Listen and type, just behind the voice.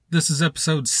This is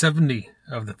episode 70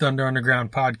 of the Thunder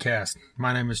Underground podcast.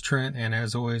 My name is Trent, and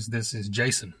as always, this is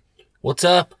Jason. What's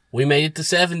up? We made it to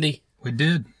 70. We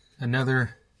did.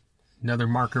 Another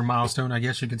marker milestone, I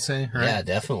guess you could say, right? Yeah,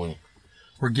 definitely.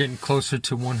 We're getting closer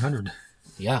to 100.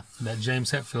 Yeah. That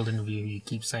James Hetfield interview you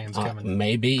keep saying is coming.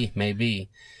 Maybe.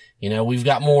 You know, we've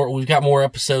got more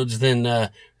episodes than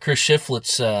Chris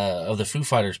Shiflett's of the Foo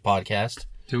Fighters podcast.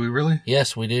 Do we really?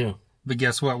 Yes, we do. But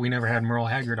guess what? We never had Merle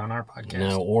Haggard on our podcast.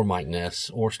 No, or Mike Ness,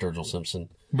 or Sturgill Simpson.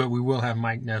 But we will have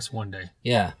Mike Ness one day.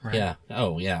 Yeah, right? Yeah.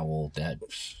 Oh, yeah, well,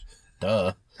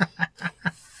 duh.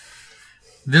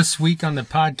 This week on the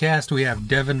podcast, we have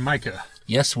Devon Mycah.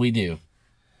 Yes, we do.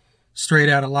 Straight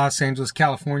out of Los Angeles,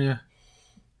 California.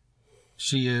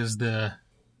 She is the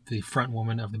front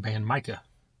woman of the band Mycah.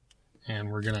 And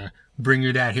we're going to bring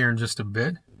you that here in just a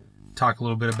bit. Talk a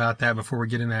little bit about that before we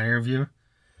get in that interview.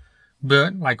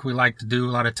 But like we like to do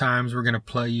a lot of times, we're going to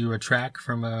play you a track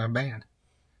from a band.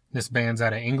 This band's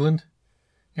out of England,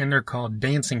 and they're called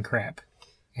Dancing Crap.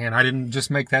 And I didn't just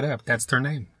make that up. That's their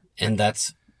name. And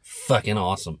that's fucking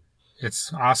awesome.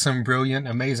 It's awesome, brilliant,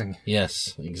 amazing.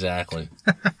 Yes, exactly.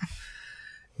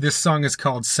 This song is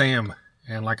called Sam.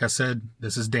 And like I said,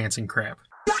 this is Dancing Crap.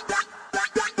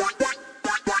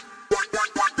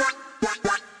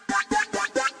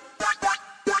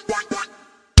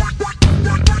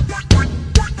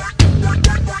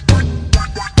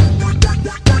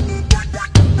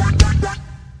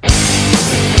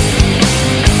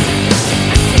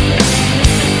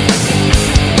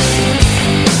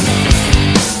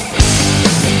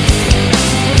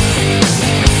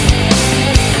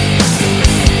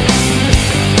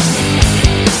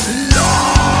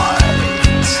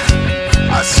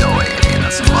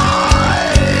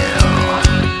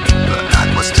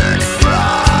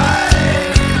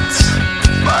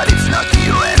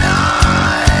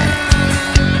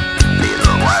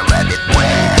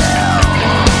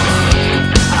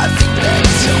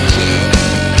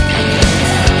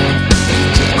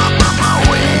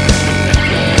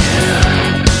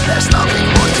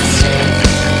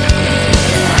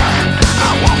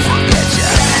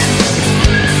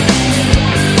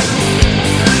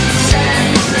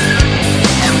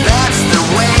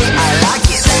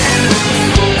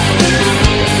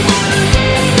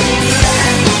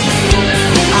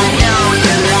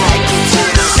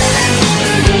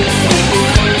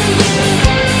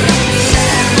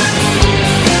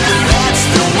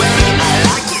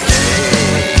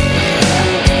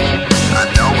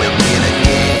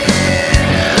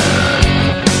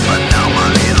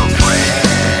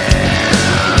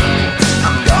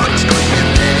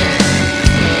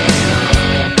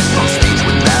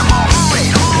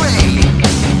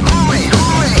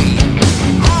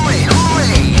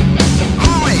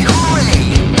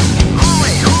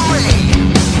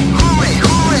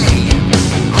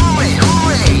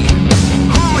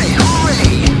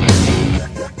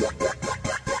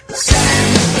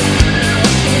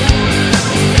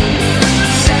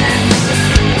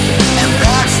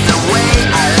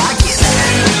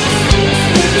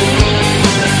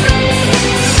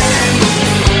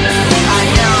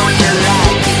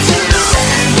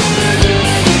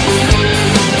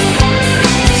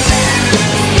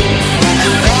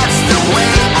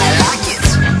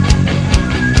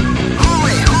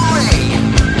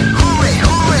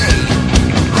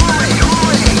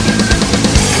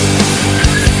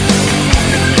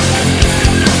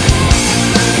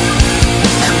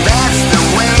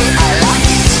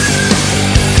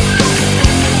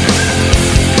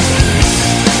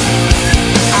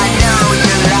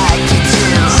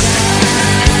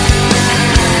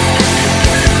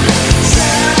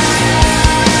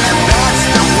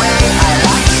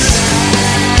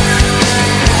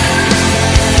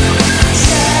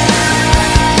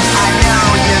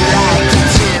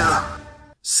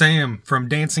 Sam from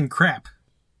Dancing Crap.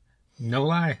 No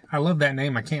lie. I love that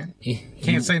name. I can't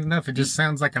say it enough. It just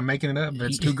sounds like I'm making it up, but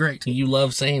it's too great. You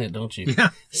love saying it, don't you? Yeah.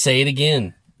 Say it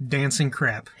again. Dancing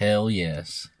Crap. Hell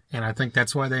yes. And I think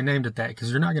that's why they named it that, because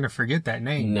you're not going to forget that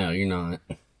name. No, you're not.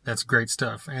 That's great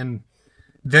stuff. And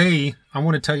I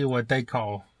want to tell you what they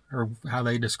call, or how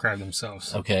they describe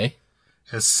themselves. Okay.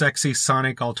 As sexy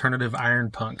sonic alternative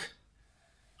iron punk.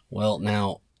 Well,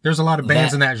 now... There's a lot of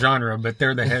bands in that genre, but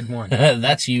they're the head one.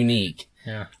 That's unique.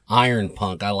 Yeah. Iron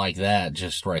punk, I like that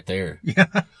just right there. Yeah.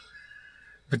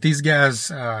 But these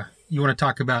guys, you want to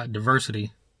talk about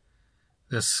diversity.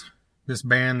 This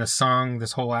band, this song,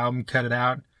 this whole album, Cut It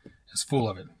Out, is full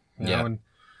of it. You know? And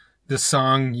this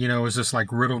song, is just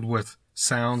like riddled with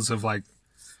sounds of like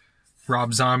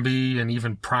Rob Zombie and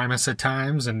even Primus at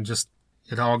times, and just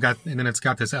and then it's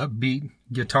got this upbeat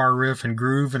guitar riff and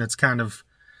groove, and it's kind of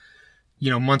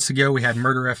months ago we had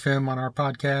Murder FM on our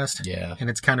podcast. Yeah. And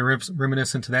it's kind of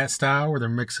reminiscent to that style where they're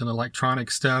mixing electronic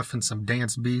stuff and some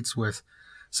dance beats with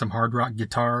some hard rock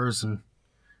guitars and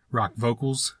rock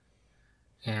vocals.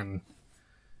 And,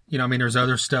 there's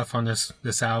other stuff on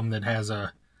this album that has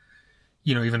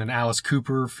even an Alice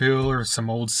Cooper feel or some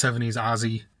old 70s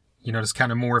Ozzy, just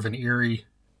kind of more of an eerie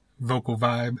vocal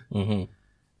vibe. Mm-hmm.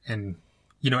 And,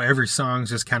 every song's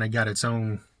just kind of got its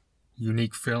own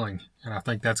unique feeling. And I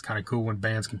think that's kind of cool when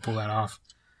bands can pull that off.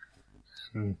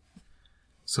 And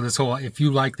so if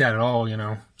you like that at all,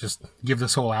 just give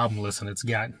this whole album a listen. It's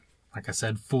got, like I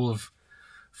said, full of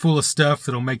stuff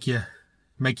that'll make you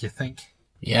think.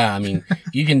 Yeah. I mean,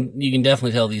 you can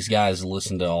definitely tell these guys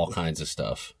listen to all kinds of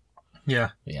stuff. Yeah.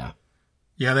 Yeah.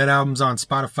 Yeah. That album's on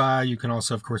Spotify. You can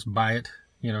also, of course, buy it,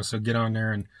 so get on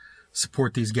there and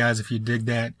support these guys if you dig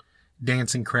that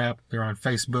dancing crap. They're on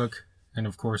Facebook. And,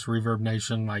 of course, Reverb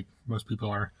Nation, like most people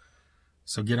are.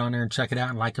 So get on there and check it out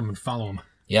and like them and follow them.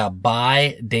 Yeah,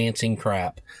 buy dancing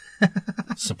crap.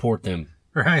 Support them.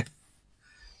 Right.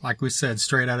 Like we said,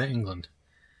 straight out of England.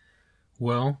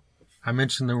 Well, I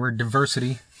mentioned the word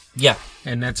diversity. Yeah.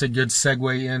 And that's a good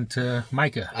segue into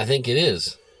Mycah. I think it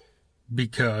is.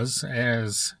 Because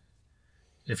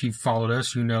if you've followed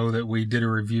us, you know that we did a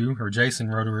review, or Jason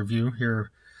wrote a review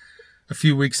here a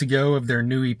few weeks ago of their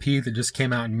new EP that just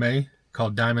came out in May,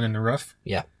 called Diamond in the Rough.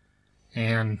 Yeah.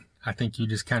 And I think you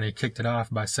just kind of kicked it off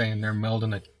by saying they're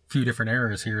melding a few different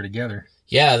eras here together.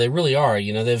 Yeah, they really are.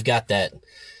 they've got that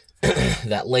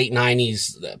that late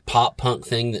 90s that pop punk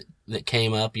thing that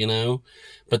came up,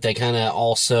 but they kind of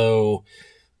also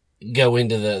go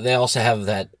into they also have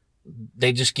that,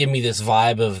 they just give me this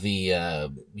vibe of the,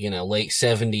 late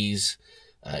 70s,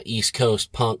 East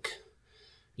Coast punk,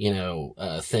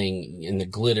 thing in the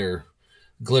glitter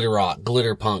rock,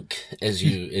 glitter punk, as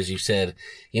you said,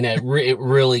 it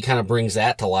really kind of brings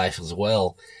that to life as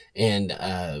well. And,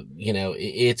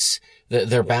 it's,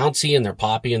 they're bouncy and they're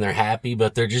poppy and they're happy,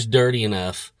 but they're just dirty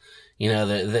enough.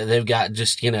 They've got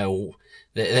just,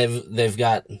 they've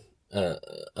got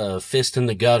a fist in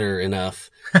the gutter enough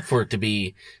for it to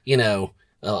be, a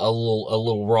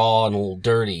little raw and a little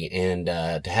dirty and,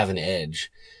 to have an edge.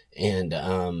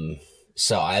 And,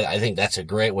 so I think that's a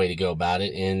great way to go about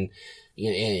it. And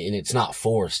it's not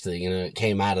forced. It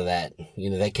came out of that.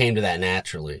 They came to that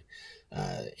naturally.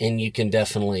 And you can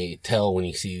definitely tell when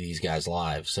you see these guys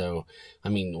live. So, I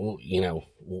mean,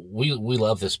 we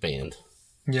love this band.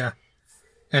 Yeah.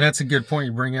 And that's a good point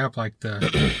you bring up, like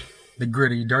the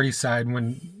gritty, dirty side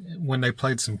when they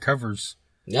played some covers.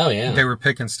 Oh, yeah. They were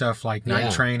picking stuff like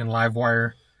Night Train and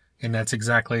Livewire. And that's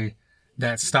exactly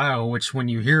that style, which when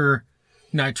you hear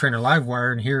Night Train or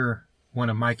Livewire and hear one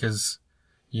of Mycah's,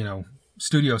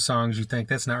 studio songs, you think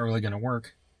that's not really going to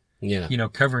work. Yeah.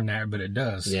 Covering that, but it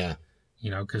does. Yeah.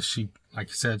 Because she, like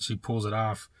you said, she pulls it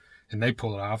off and they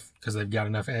pull it off because they've got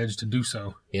enough edge to do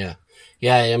so. Yeah.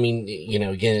 Yeah. I mean,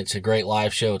 again, it's a great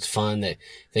live show. It's fun.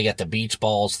 They got the beach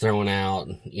balls thrown out.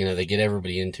 They get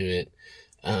everybody into it.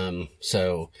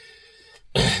 So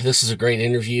this is a great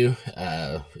interview.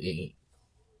 I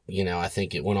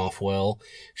think it went off well.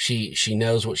 She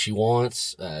knows what she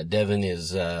wants. Devon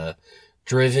is,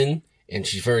 driven and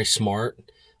she's very smart.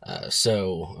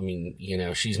 So, I mean,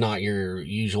 she's not your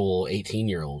usual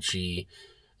 18-year-old.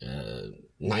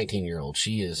 19-year-old.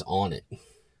 She is on it.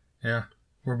 Yeah.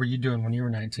 What were you doing when you were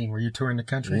 19? Were you touring the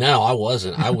country? No, I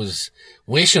wasn't. I was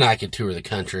wishing I could tour the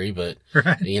country, but,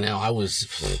 right. I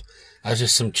was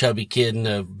just some chubby kid in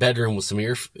a bedroom with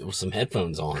some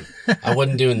headphones on. I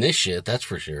wasn't doing this shit. That's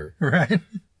for sure. Right.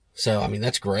 So, I mean,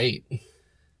 that's great.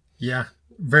 Yeah.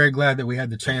 Very glad that we had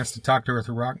the chance to talk with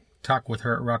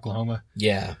her at Rocklahoma.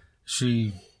 Yeah.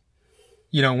 She,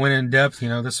 went in depth.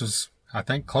 This was, I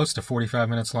think, close to 45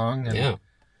 minutes long. And yeah.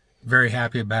 Very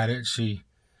happy about it. She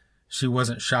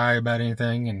wasn't shy about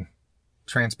anything and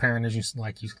transparent, as you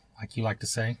like to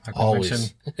say, like we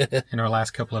Always. mentioned in our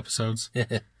last couple episodes.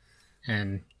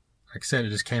 And like I said,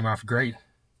 it just came off great.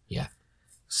 Yeah.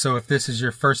 So if this is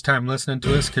your first time listening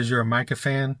to us because you're a Mycah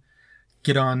fan,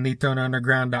 get on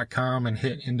thethroneunderground.com and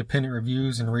hit independent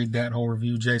reviews and read that whole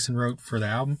review Jason wrote for the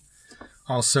album.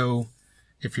 Also,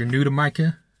 if you're new to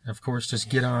Mycah, of course, just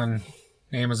get on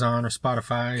Amazon or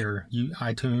Spotify or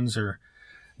iTunes or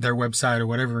their website or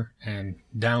whatever and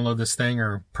download this thing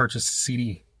or purchase a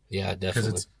CD. Yeah, definitely. Because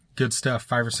it's good stuff.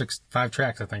 5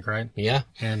 tracks, I think, right? Yeah.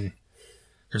 And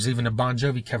there's even a Bon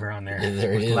Jovi cover on there.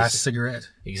 There with is. Last Cigarette.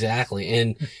 Exactly.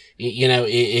 And,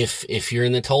 if you're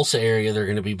in the Tulsa area, they're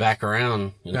going to be back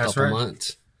around in a couple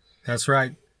months. That's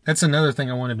right. That's another thing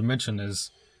I wanted to mention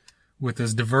is with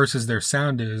as diverse as their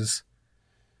sound is,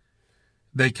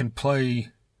 they can play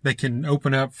they can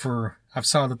open up for, I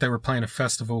saw that they were playing a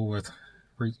festival with,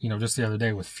 just the other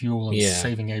day with Fuel and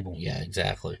Saving Abel. Yeah,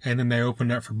 exactly. And then they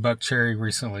opened up for Buck Cherry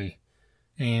recently.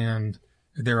 And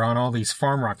they're on all these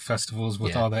farm rock festivals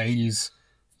with all the 80s,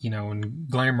 and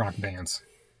glam rock bands.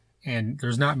 And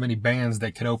there's not many bands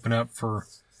that could open up for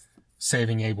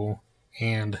Saving Abel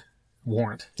and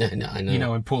Warrant. I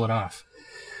know. And pull it off,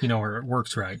 where it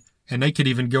works right. And they could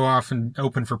even go off and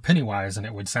open for Pennywise and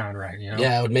it would sound right,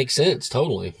 Yeah, it would make sense,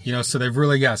 totally. So they've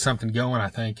really got something going, I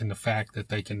think, in the fact that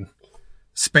they can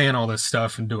span all this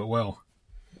stuff and do it well.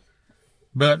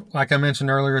 But like I mentioned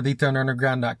earlier,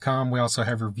 thethunderunderground.com, we also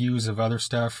have reviews of other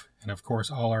stuff. And of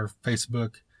course, all our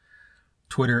Facebook,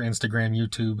 Twitter, Instagram,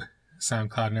 YouTube,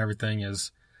 SoundCloud, and everything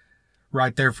is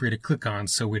right there for you to click on.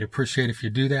 So we'd appreciate if you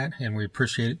do that, and we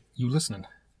appreciate you listening.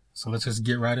 So let's just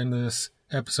get right into this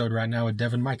episode right now with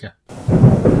Devon Mycah.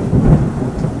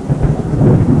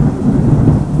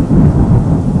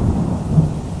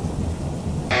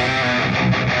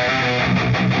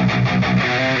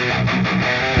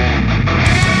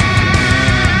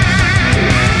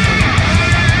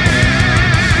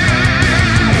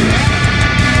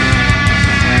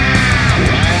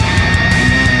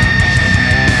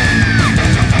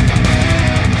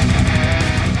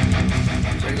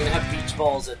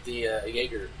 At the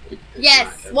Jaeger.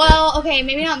 Yes. Well, okay,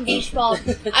 maybe not beach balls.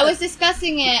 I was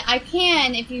discussing it. I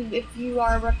can if you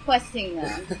are requesting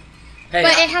them. Hey,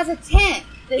 but it has a tent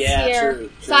this year. True.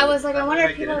 So I was like, I wonder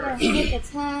if people are going to hit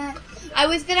the tent. I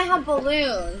was going to have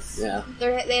balloons. Yeah.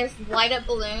 There's light up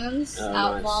balloons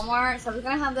out at Walmart. So I was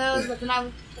going to have those. But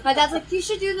then my dad's like, you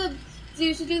should do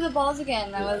the balls again.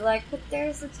 And I was like, but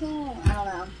there's the tent. I don't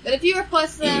know. But if you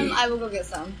request them, I will go get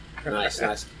some.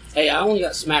 Nice. Hey, I only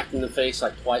got smacked in the face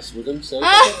like twice with him, so...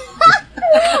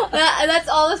 That's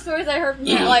all the stories I heard from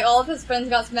him. Like, all of his friends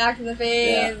got smacked in the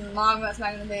face, and Mom got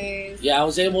smacked in the face. Yeah, I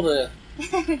was able to,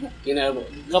 a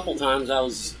couple times I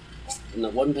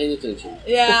wasn't paying attention.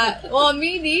 Yeah, well,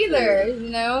 me neither,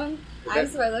 I'm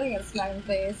surprised I didn't get smacked in the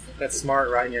face. That's smart,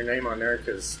 writing your name on there,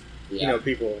 because,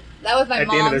 people... That was my at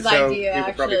the end of mom's the show, idea, people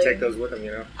actually. probably take those with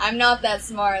them, I'm not that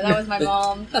smart. That was my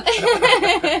mom.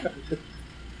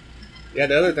 Yeah,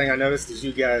 the other thing I noticed is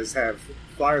you guys have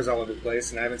flyers all over the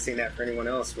place, and I haven't seen that for anyone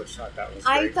else, which I thought was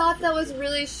great. I thought that was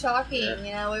really shocking.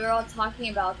 We were all talking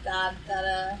about that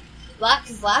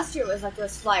because last year it was like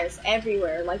those flyers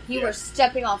everywhere. Like, you were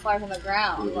stepping on flyers on the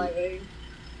ground. Mm-hmm. Like,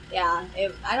 I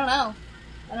don't know.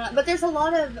 But there's a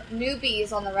lot of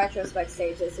newbies on the retrospect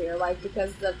stage this year, like,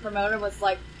 because the promoter was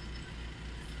like,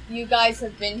 you guys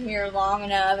have been here long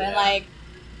enough, and like,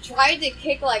 tried to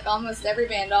kick like almost every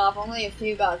band off. Only a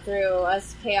few got through.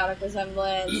 Us, Chaotic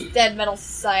Resemblance, Dead Metal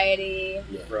Society,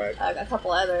 right. A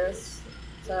couple others.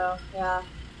 So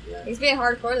he's being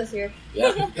hardcore this year.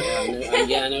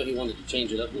 I know he wanted to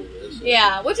change it up a little bit. So.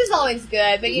 Yeah, which is always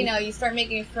good. But you start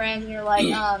making friends, and you're like,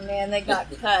 oh man, they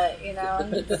got cut. And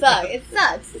it sucks. It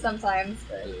sucks sometimes.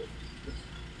 But.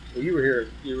 Well, you were here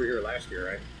last year,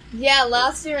 right? Yeah,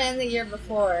 last year and the year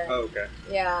before. Oh, okay.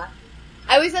 Yeah.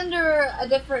 I was under a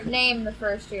different name the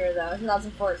first year, though,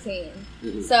 2014.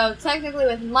 Mm-hmm. So, technically,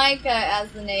 with Mycah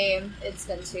as the name, it's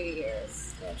been 2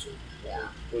 years. Gotcha. Yeah.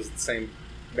 Was it the same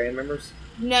band members?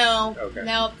 No. Okay.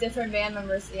 No, different band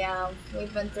members, yeah.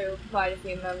 We've been through quite a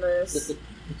few members.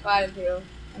 Quite a few.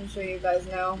 I'm sure you guys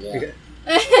know. Yeah.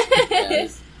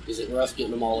 Is it rough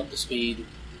getting them all up to speed?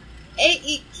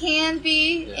 It can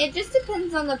be. Yeah. It just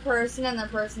depends on the person and their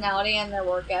personality and their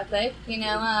work ethic,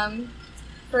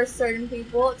 For certain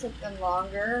people, it took them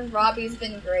longer. Robbie's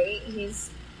been great.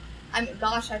 I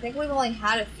think we've only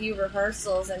had a few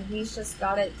rehearsals, and he's just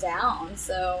got it down.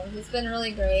 So he's been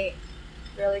really great.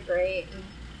 Really great. And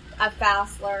a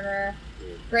fast learner.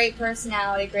 Great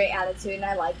personality, great attitude, and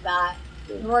I like that.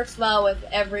 It works well with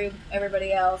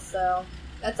everybody else, so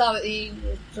that's all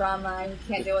drama. You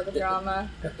can't deal with the drama.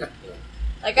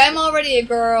 Like, I'm already a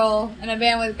girl in a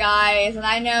band with guys, and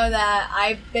I know that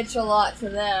I bitch a lot to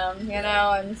them,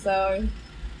 and so,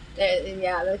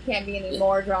 there can't be any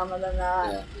more drama than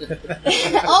that.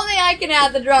 Yeah. Only I can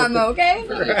add the drama, okay?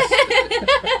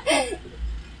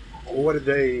 What did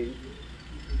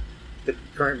the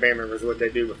current band members, what did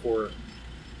they do before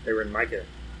they were in Mycah?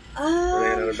 Were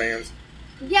they in other bands?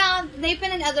 Yeah, they've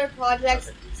been in other projects.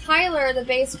 Okay. Tyler, the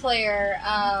bass player,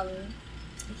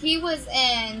 he was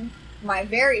in my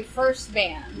very first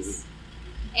bands,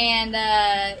 and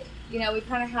we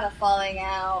kind of had a falling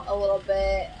out a little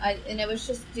bit, and it was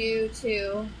just due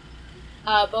to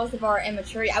both of our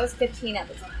immaturity. I was 15 at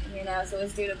the time, so it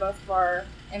was due to both of our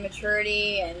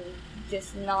immaturity and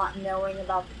just not knowing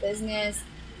about the business.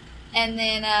 And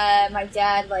then my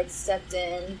dad like stepped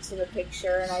into the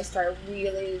picture, and I started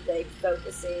really like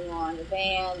focusing on the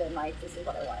band and like this is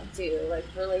what I want to do, like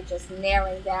really just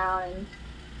narrowing down.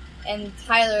 And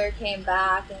Tyler came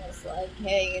back and was like,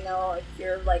 "Hey, you know, if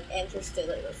you're like interested,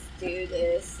 like let's do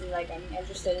this, and like I'm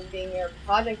interested in being your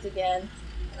project again."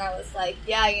 And I was like,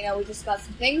 "Yeah, you know, we just got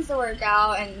some things to work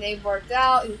out, and they've worked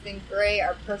out. He's been great.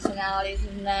 Our personalities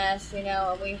mesh, you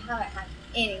know, and we haven't had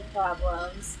any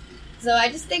problems." So I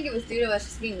just think it was due to us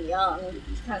just being young,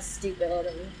 kind of stupid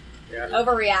and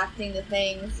overreacting to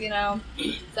things, you know.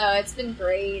 So it's been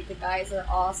great. The guys are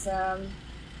awesome.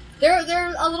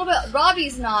 They're a little bit.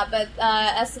 Robbie's not, but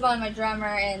Esteban, my drummer,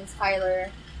 and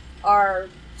Tyler are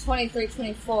 23,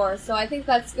 24. So I think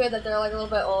that's good that they're like a little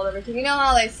bit older, because you know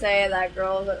how they say that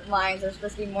girls' minds are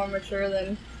supposed to be more mature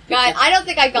than guys. I don't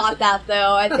think I got that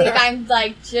though. I think I'm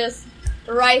like just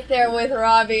right there with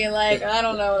Robbie, like I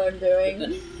don't know what I'm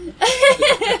doing.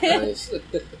 Nice.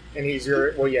 And he's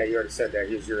your, well, yeah, you already said that.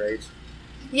 He's your age?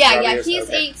 Yeah, Robbie yeah, is? he's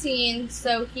Okay. 18,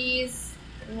 so he's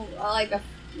like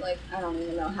I don't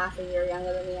even know, half a year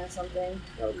younger than me or something.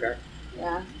 Okay.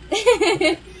 Yeah.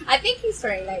 I think he's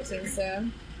turning 19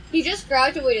 soon. He just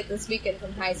graduated this weekend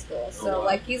from high school, so wow.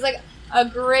 like he's like a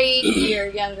grade year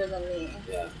younger than me.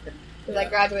 Yeah. Because I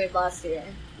graduated last year.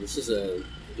 This is a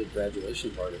good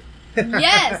graduation party.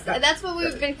 Yes, that's what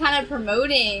we've been kind of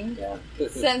promoting Yeah.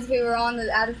 since we were on the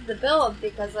added to the build,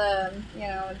 because you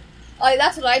know, like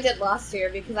that's what I did last year,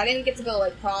 because I didn't get to go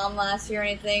like prom last year or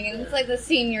anything, and it's like the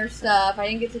senior stuff. I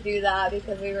didn't get to do that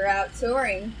because we were out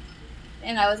touring.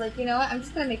 And I was like, you know what, I'm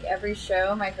just going to make every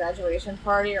show my graduation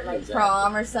party or my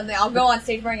prom or something. I'll go on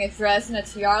stage wearing a dress and a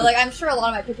tiara. Like, I'm sure a lot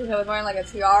of my pictures I was wearing like a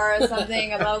tiara or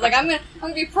something. And I was like, I'm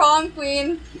gonna be prom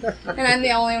queen. And I'm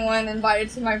the only one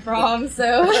invited to my prom,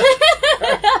 so.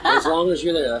 As long as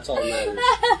you're there, that's all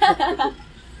that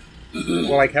matters.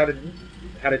 Well, like, how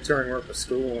did touring work with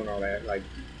school and all that? Like,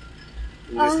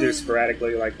 you just do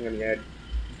sporadically, like when you had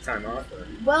time off? Or?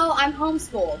 Well, I'm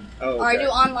homeschooled. Oh, okay. Or I do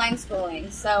online schooling.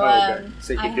 So, okay.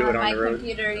 So you I can do have it on my the road?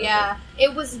 computer, yeah.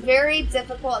 It was very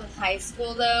difficult in high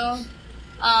school, though.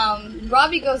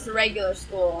 Robbie goes to regular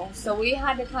school, so we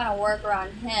had to kind of work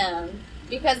around him.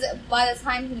 Because by the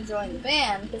time he joined the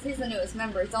band, because he's the newest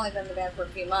member, he's only been in the band for a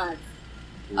few months,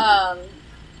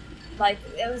 like,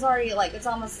 it was already, like, it's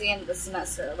almost the end of the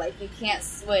semester. Like, you can't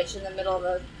switch in the middle of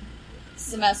the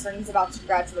semester and he's about to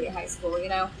graduate high school, you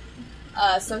know?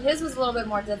 So his was a little bit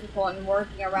more difficult in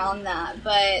working around that.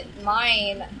 But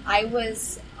mine, I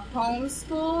was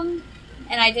homeschooled,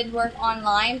 and I did work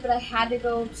online, but I had to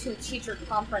go to teacher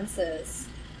conferences,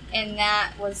 and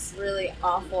that was really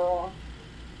awful.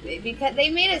 Because they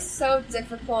made it so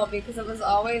difficult, because it was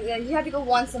always, you had to go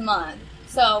once a month.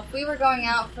 So if we were going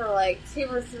out for like 2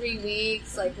 or 3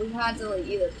 weeks, like we had to like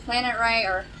either plan it right,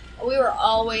 or we were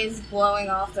always blowing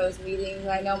off those meetings.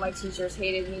 I know my teachers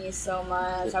hated me so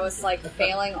much. I was like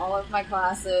failing all of my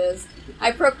classes.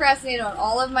 I procrastinated on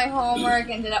all of my homework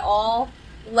and did it all,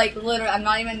 like literally, I'm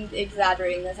not even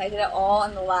exaggerating this, I did it all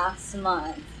in the last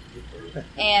month.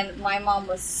 And my mom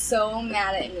was so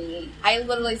mad at me. I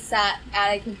literally sat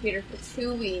at a computer for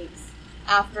 2 weeks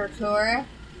after a tour.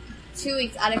 2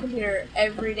 weeks at a computer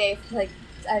every day for like,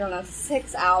 I don't know,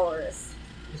 6 hours.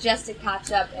 Just to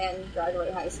catch up and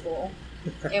graduate high school.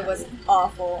 It was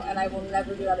awful, and I will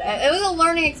never do that. It was a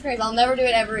learning experience. I'll never do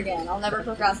it ever again. I'll never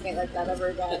procrastinate like that ever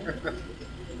again.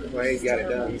 Well, you got it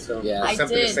done, so Yeah. I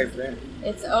something did. to say for them.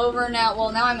 It's over now.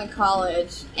 Well, now I'm in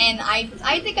college, and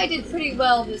I think I did pretty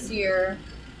well this year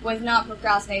with not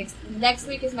procrastinating. Next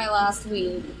week is my last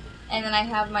week, and then I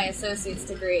have my associate's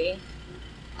degree.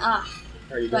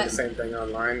 Are you doing the same thing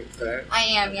online for that? I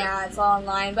am, yeah, it's all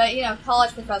online. But, you know,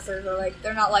 college professors are like,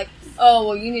 they're not like, oh,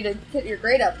 well, you need to get your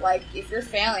grade up. Like, if you're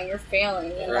failing, you're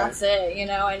failing, and that's it, you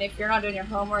know? And if you're not doing your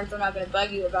homework, they're not going to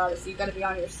bug you about it, so you got to be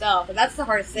on yourself. And that's the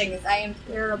hardest thing, is I am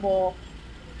terrible.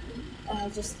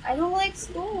 I don't like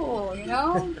school, you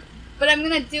know? But I'm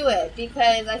going to do it,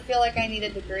 because I feel like I need a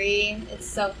degree. It's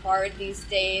so hard these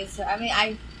days. I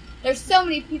mean, there's so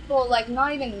many people, like,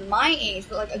 not even my age,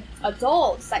 but, like,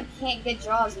 adults that can't get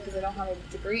jobs because they don't have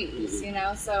degrees, you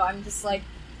know? So I'm just, like,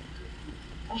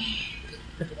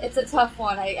 it's a tough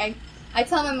one. I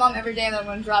tell my mom every day that I'm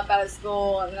going to drop out of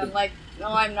school, and I'm like, no,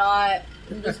 I'm not.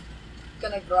 I'm just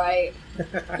going to gripe.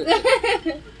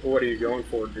 What are you going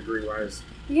for degree-wise?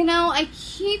 You know,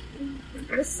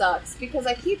 this sucks, because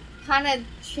I keep kind of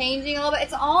changing a little bit.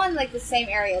 It's all in, like, the same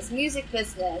areas, music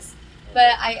business.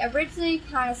 But I originally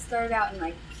kind of started out in,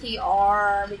 like,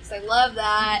 PR, because I love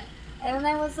that. And then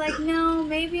I was like, no,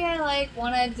 maybe I, like,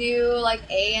 want to do, like,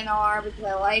 A&R,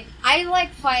 because I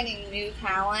like finding new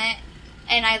talent.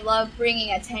 and I love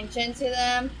bringing attention to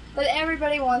them. But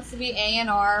everybody wants to be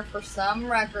A&R for some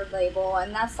record label,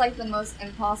 and that's like the most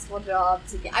impossible job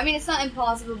to get. I mean, it's not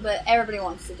impossible, but everybody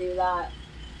wants to do that.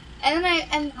 And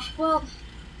then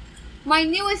my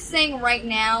newest thing right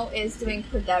now is doing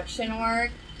production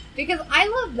work, because I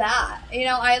love that. You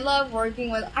know, I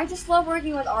just love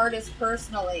working with artists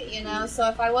personally, you know, so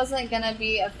if I wasn't gonna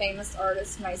be a famous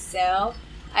artist myself,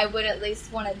 I would at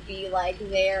least want to be like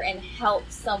there and help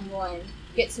someone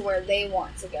get to where they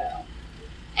want to go.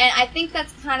 And I think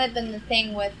that's kind of been the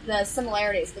thing with the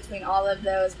similarities between all of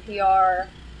those, PR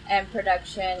and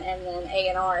production and then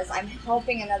A&R, is I'm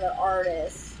helping another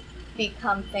artist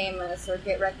become famous or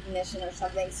get recognition or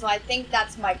something. So I think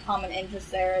that's my common interest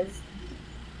there is,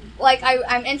 like,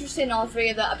 I'm interested in all three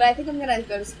of them, but I think I'm going to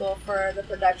go to school for the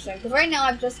production. Because right now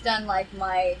I've just done, like,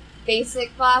 my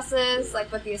basic classes,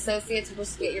 like with the associates, you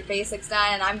just get your basics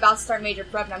done, and I'm about to start major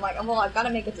prep, and I'm like, oh, well, I've got to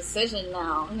make a decision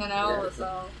now, you know,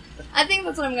 so I think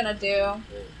that's what I'm gonna do.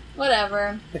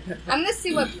 Whatever. I'm gonna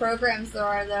see what programs there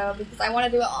are, though, because I want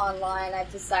to do it online.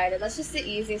 I've decided that's just the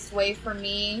easiest way for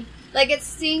me. Like, it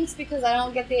stinks because I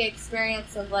don't get the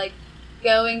experience of, like,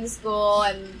 going to school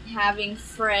and having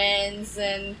friends,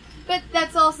 but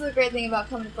that's also the great thing about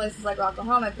coming to places like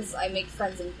Rocklahoma, because I make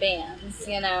friends in bands,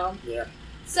 you know? Yeah.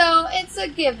 So, it's a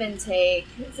give and take.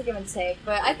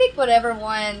 But I think whatever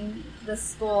one the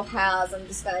school has, I'm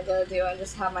just going to go do and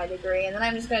just have my degree. And then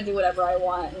I'm just going to do whatever I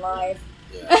want in life.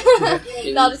 Yeah.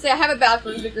 And I'll just say I have a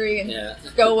bachelor's degree and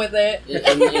go with it.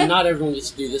 And not everyone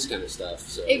gets to do this kind of stuff.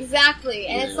 So. Exactly.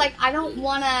 And it's like, I don't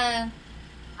want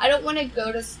to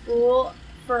go to school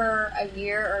for a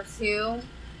year or two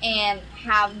and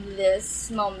have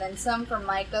this momentum for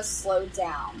Mycah slow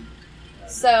down.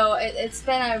 So it's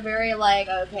been a very, like,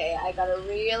 okay, I gotta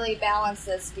really balance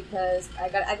this, because I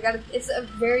gotta, it's a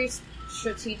very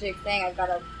strategic thing. I've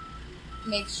gotta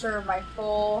make sure my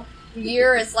whole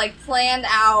year is, like, planned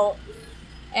out,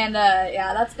 and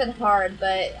that's been hard,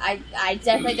 but I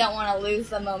definitely don't want to lose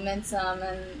the momentum,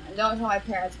 and I don't tell my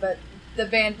parents, but the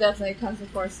band definitely comes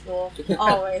before school,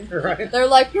 always. Right. They're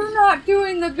like, you're not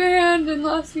doing the band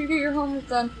unless you get your homework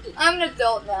done. I'm an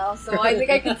adult now, so I think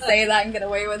I can say that and get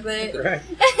away with it. Right.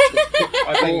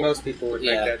 I think most people would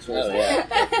make that choice. Oh,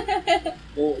 yeah.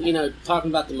 Well, you know,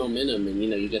 talking about the momentum, and, you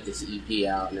know, you got this EP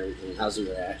out and everything, how's the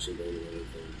reaction been and everything?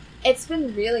 It's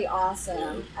been really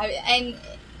awesome. And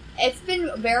it's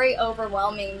been very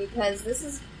overwhelming, because this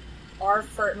is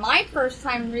my first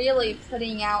time really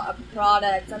putting out a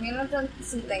product. I mean, I've done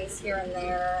some things here and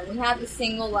there. We had the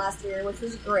single last year, which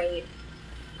was great.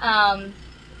 But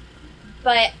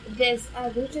this,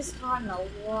 we've just gotten a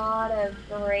lot of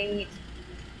great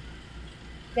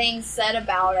things said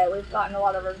about it. We've gotten a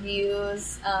lot of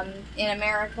reviews in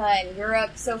America and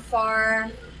Europe so far.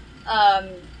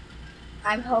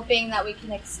 I'm hoping that we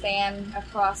can expand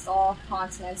across all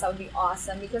continents. That would be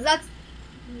awesome, because that's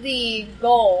the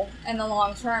goal in the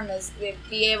long term, is to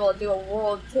be able to do a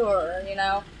world tour, you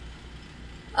know.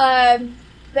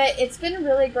 But it's been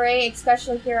really great,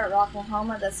 especially here at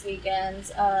Rocklahoma this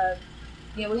weekend.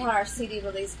 You know, we had our CD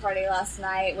release party last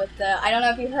night with I don't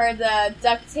know if you heard the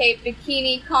duct tape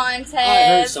bikini contest. I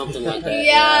heard something like that.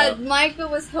 Yeah, Mycah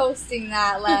was hosting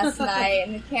that last night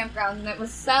in the campground, and it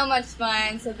was so much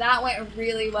fun. So that went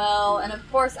really well. And of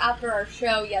course, after our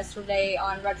show yesterday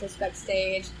on Retrospect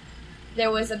Stage,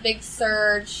 there was a big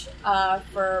surge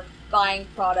for buying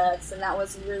products, and that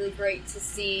was really great to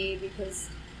see,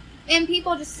 and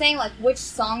people just saying, like, which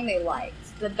song they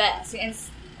liked the best, and it's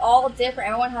all different.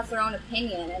 Everyone has their own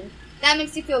opinion, and that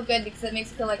makes you feel good, because it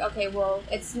makes you feel like, okay, well,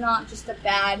 it's not just a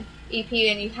bad EP,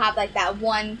 and you have, like, that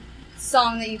one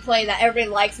song that you play that everybody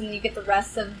likes, and then you get the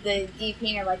rest of the EP,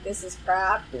 and you're like, this is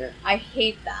crap. Yeah. I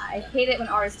hate that. I hate it when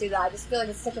artists do that. I just feel like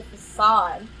it's such a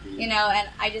facade, you know, and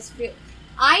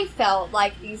I felt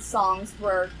like these songs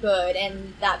were good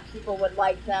and that people would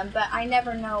like them, but I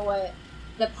never know what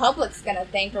the public's going to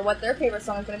think or what their favorite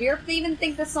song is going to be, or if they even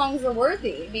think the songs are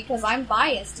worthy, because I'm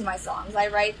biased to my songs. I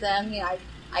write them, you know,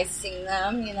 I sing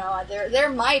them, you know, they're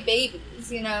my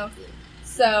babies, you know.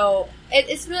 So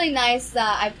it's really nice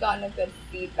that I've gotten a good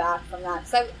feedback from that,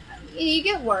 because you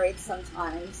get worried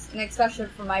sometimes, and especially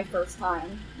for my first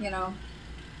time, you know.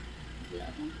 Yeah.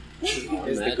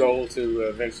 Is the goal to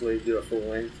eventually do a full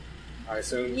length, I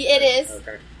assume? It is.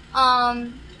 Okay.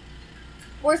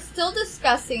 We're still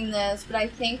discussing this, but I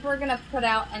think we're going to put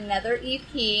out another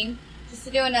EP, just to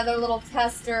do another little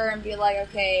tester and be like,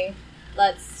 okay,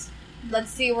 let's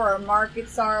see where our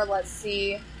markets are, let's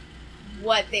see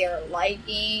what they are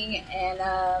liking, and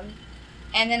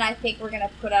And then I think we're going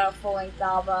to put out a full-length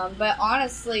album. But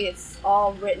honestly, it's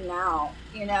all written out.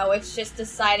 You know, it's just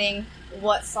deciding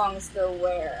what songs go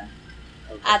where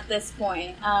at this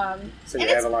point. So you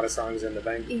have a lot of songs in the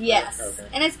bank? Yes. Okay.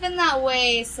 And it's been that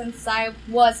way since I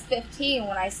was 15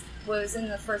 when I was in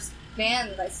the first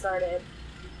band that I started.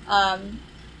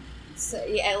 So,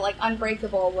 yeah, like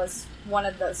Unbreakable was one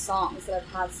of those songs that I've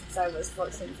had since I was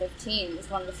 14, 15. It was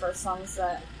one of the first songs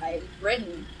that I've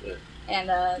written. Yeah.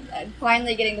 And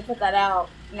finally getting to put that out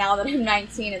now that I'm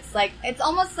 19, it's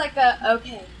almost like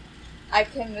okay, I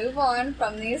can move on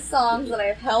from these songs that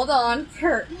I've held on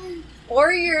for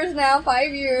 4 years now,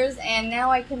 5 years, and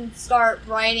now I can start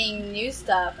writing new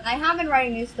stuff. And I have been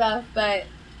writing new stuff, but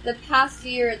the past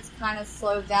year it's kind of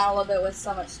slowed down a little bit with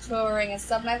so much touring and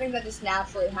stuff, and I think that just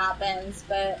naturally happens.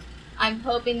 But I'm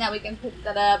hoping that we can pick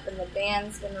that up, and the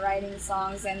band's been writing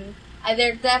songs, and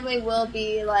there definitely will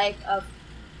be like a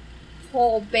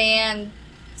whole band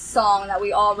song that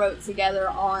we all wrote together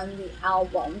on the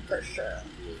album for sure.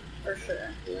 For sure.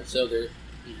 Yeah, so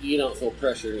you don't feel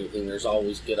pressure or anything. There's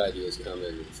always good ideas coming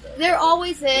and stuff. There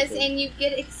always is, and you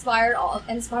get inspired all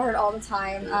the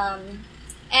time.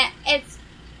 And it's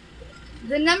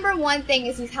the number one thing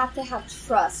is you have to have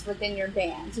trust within your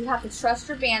band. You have to trust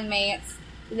your bandmates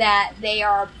that they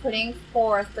are putting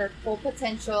forth their full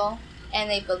potential, and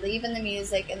they believe in the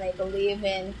music, and they believe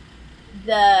in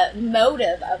the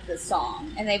motive of the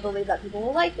song, and they believe that people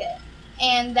will like it.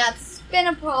 And that's been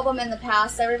a problem in the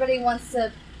past. Everybody wants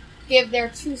to give their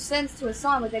 2 cents to a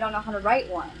song, but they don't know how to write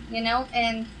one, you know?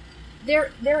 And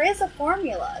there is a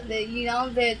formula that, you know,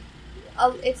 that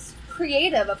it's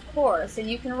creative, of course, and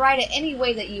you can write it any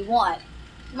way that you want.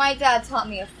 My dad taught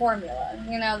me a formula,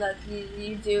 you know, that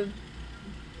you do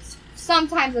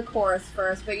sometimes a chorus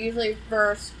first, but usually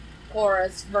verse,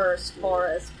 chorus, verse,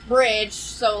 chorus, bridge,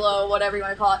 solo, whatever you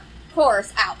want to call it,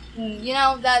 chorus, out. And, you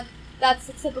know, that's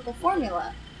the typical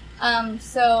formula.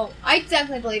 So I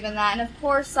definitely believe in that, and of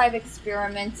course I've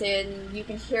experimented, and you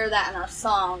can hear that in our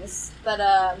songs, but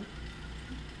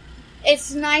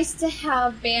it's nice to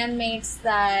have bandmates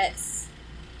that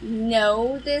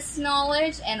know this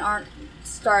knowledge and aren't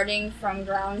starting from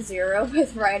ground zero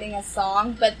with writing a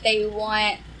song, but they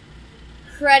want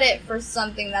credit for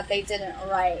something that they didn't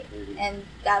write, and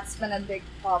that's been a big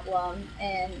problem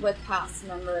and with past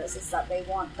members, is that they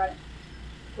want credit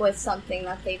with something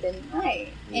that they didn't write.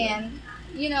 And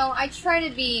you know, I try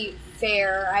to be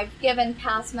fair. I've given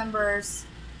past members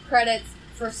credits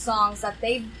for songs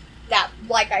that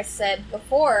like I said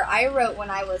before, I wrote when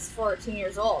I was 14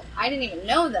 years old. I didn't even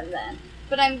know them then,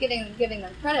 but I'm giving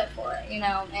them credit for it, you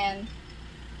know. And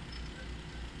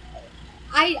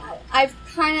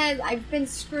I've been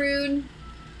screwed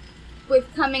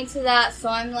with coming to that, so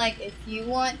I'm like, if you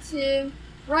want to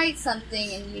write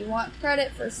something and you want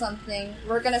credit for something,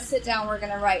 we're going to sit down, we're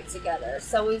going to write together.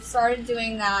 So we've started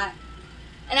doing that,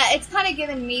 and it's kind of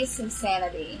given me some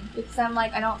sanity, because I'm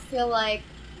like, I don't feel like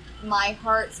my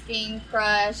heart's being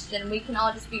crushed, and we can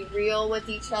all just be real with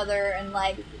each other, and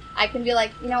like, I can be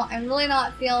like, you know, I'm really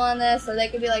not feeling this, or they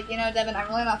could be like, you know, Devon, I'm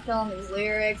really not feeling these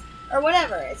lyrics, or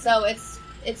whatever. So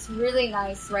it's really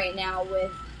nice right now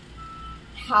with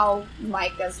how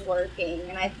Mycah's working,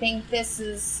 and I think this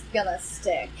is gonna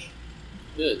stick.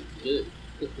 Good.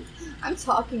 I'm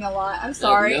talking a lot. I'm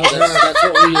sorry. No, that's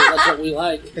what we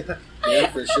like. Yeah,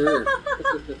 for sure.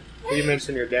 You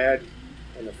mentioned your dad,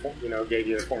 and gave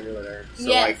you the formula there. So,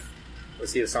 yes. like,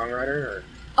 was he a songwriter, or?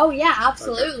 Oh yeah,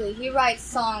 absolutely. Okay. He writes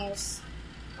songs.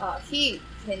 He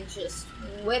can just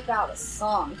whip out a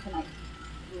song.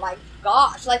 My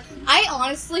gosh, like, I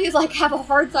honestly have a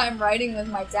hard time writing with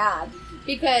my dad,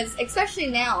 because especially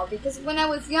now, because when I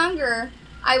was younger,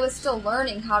 I was still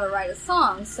learning how to write a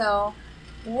song. So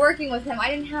working with him, I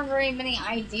didn't have very many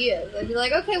ideas. I'd be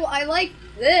like, okay, well, I like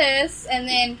this, and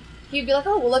then he'd be like,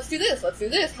 oh, well, let's do this,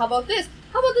 how about this,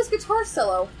 guitar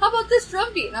solo, how about this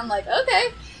drum beat, and I'm like,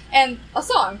 okay, and a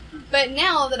song. But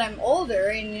now that I'm older,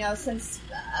 and, you know, since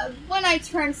when I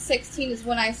turned 16 is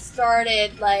when I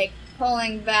started, like,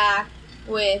 pulling back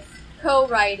with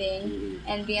co-writing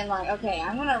and being like, okay,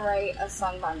 I'm going to write a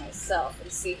song by myself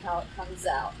and see how it comes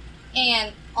out.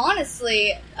 And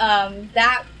honestly,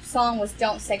 that song was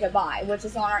Don't Say Goodbye, which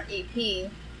is on our EP.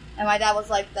 And my dad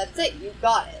was like, that's it, you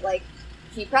got it. Like,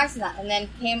 keep practicing that. And then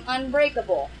came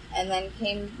Unbreakable. And then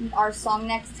came our song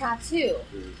Next Tattoo.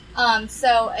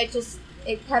 So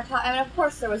it kept, I mean, of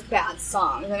course there was bad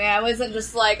songs. I mean, I wasn't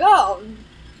just like, oh,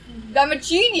 I'm a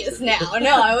genius now.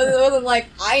 No, it wasn't like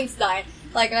Einstein.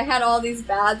 Like, I had all these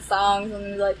bad songs,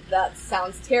 and like, that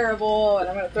sounds terrible, and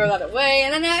I'm gonna throw that away,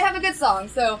 and then I have a good song.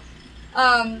 So,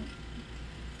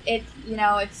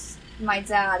 it's my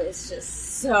dad is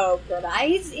just so good.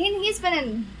 He's been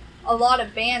in a lot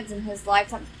of bands in his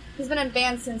lifetime. He's been in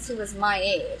bands since he was my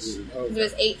age. Okay. He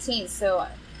was 18, so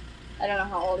I don't know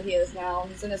how old he is now.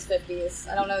 He's in his 50s.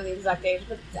 I don't know the exact age,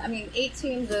 but I mean,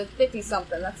 18 to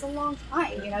 50-something. That's a long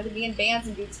time, to be in bands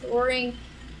and be touring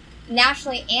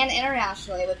nationally and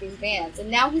internationally with these bands.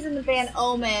 And now he's in the band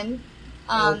Omen.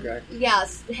 Okay.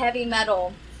 Yes, heavy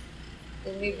metal.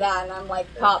 They do that, and I'm like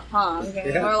pop punk.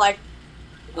 And Yeah. we're like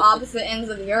opposite ends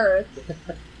of the earth.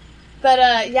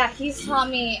 But, he's taught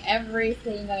me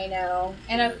everything I know.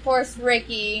 And, of course,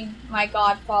 Rikki, my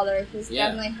godfather, he's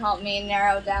definitely helped me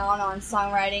narrow down on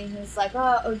songwriting. He's like,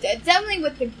 definitely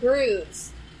with the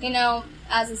grooves.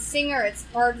 As a singer, it's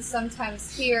hard to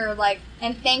sometimes hear,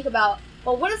 and think about,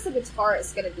 well, what is the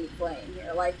guitarist going to be playing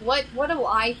here? Like, what do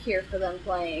I hear for them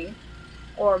playing?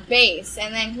 Or bass,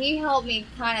 and then he helped me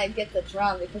kind of get the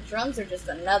drum, because drums are just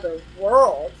another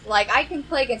world. Like, I can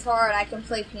play guitar, and I can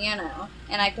play piano,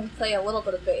 and I can play a little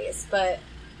bit of bass, but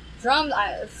drums,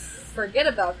 forget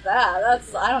about that.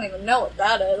 I don't even know what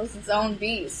that is. It's its own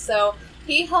beast. So,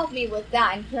 he helped me with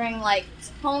that, and hearing,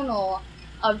 tonal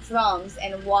of drums,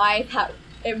 and why that,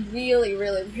 it really,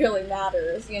 really, really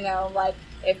matters, like,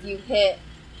 if you hit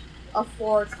a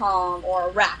floor tom or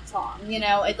a rack tom,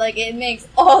 it makes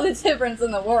all the difference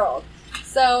in the world.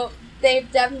 So they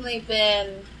definitely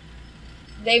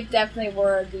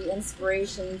were the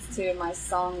inspirations to my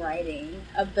songwriting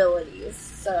abilities.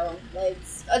 So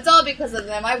it's all because of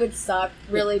them. I would suck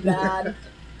really bad,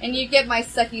 and you get my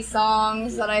sucky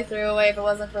songs that I threw away if it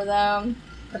wasn't for them.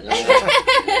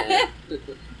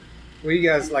 Well, you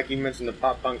guys, like you mentioned, the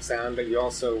pop punk sound, but you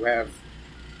also have,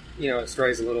 it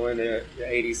strays a little into the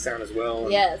 80s sound as well.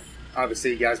 And yes.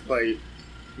 Obviously,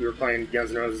 you were playing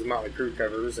Guns N' Roses, Motley Crue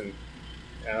covers, and,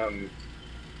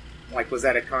 was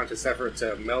that a conscious effort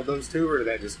to meld those two, or did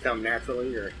that just come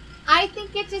naturally, or? I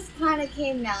think it just kind of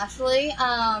came naturally.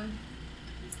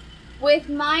 With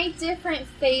my different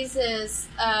phases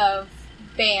of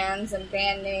bands and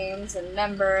band names and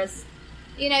members,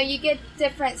 you get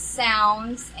different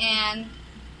sounds, and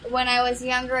when I was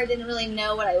younger, I didn't really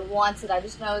know what I wanted. I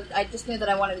just knew that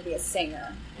I wanted to be a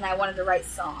singer, and I wanted to write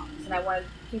songs, and I wanted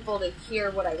people to hear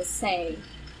what I was saying.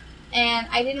 And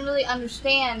I didn't really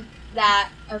understand that,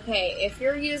 okay, if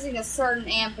you're using a certain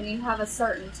amp and you have a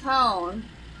certain tone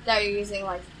that you're using,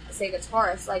 say,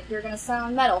 guitarist, you're going to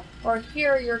sound metal, or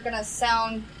here you're going to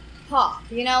sound pop,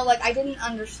 I didn't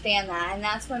understand that, and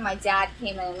that's when my dad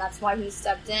came in, and that's why he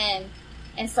stepped in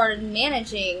and started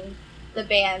managing the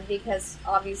band, because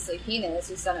obviously he knows,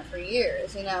 he's done it for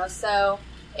years, so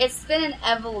it's been an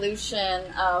evolution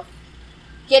of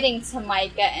getting to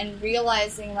Mycah and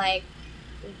realizing,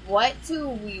 what do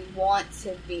we want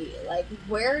to be?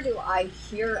 Where do I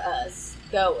hear us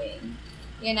going?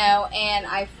 And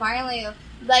I finally,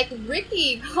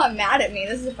 Rikki got mad at me.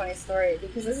 This is a funny story,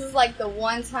 because this is, the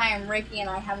one time Rikki and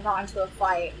I have gotten to a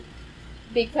fight,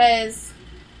 because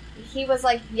he was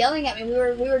yelling at me. We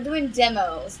were doing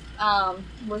demos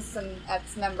with some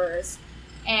ex-members,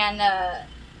 and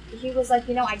he was like,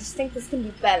 I just think this can be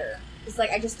better. It's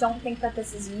I just don't think that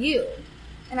this is you.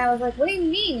 And I was like, what do you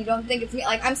mean you don't think it's me?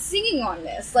 I'm singing on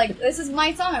this. This is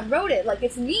my song. I wrote it.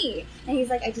 It's me. And he's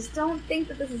like, I just don't think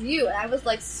that this is you. And I was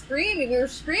screaming. We were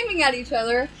screaming at each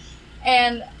other.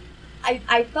 And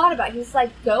I thought about it. He's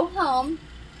like, go home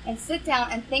and sit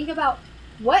down and think about,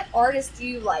 what artist do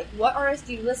you like? What artist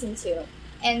do you listen to?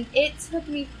 And it took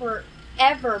me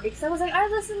forever, because I was I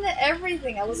listen to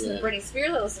everything. I listen to Britney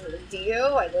Spears, I listen to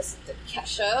Dio, I listen to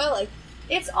Kesha.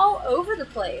 It's all over the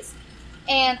place.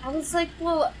 And I was like,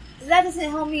 well, that doesn't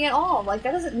help me at all. That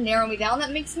doesn't narrow me down. That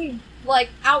makes me,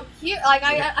 out here.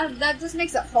 I that just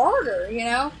makes it harder,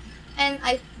 And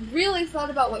I really thought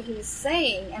about what he was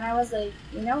saying, and I was like,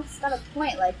 he's got a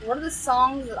point. What are the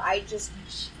songs that I just,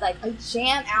 I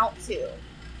jam out to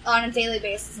on a daily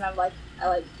basis? And I'm like, I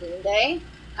like Green Day,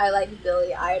 I like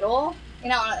Billy Idol,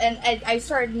 and I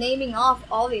started naming off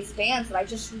all these bands that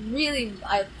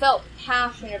I felt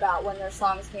passionate about when their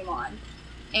songs came on.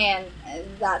 And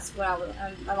that's when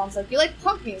my mom's like, you like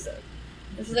punk music?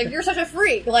 And she's like, you're such a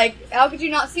freak. How could you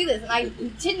not see this? And I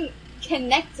didn't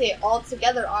connect it all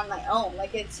together on my own.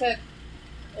 It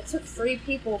took 3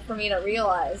 people for me to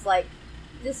realize,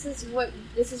 this is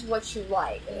what you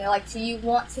like. And they're like, do you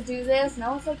want to do this? And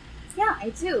I was like, yeah, I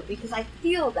do, because I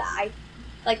feel that.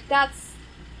 That's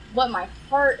what my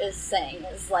heart is saying,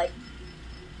 is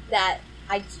that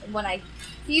when I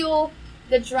feel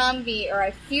the drum beat, or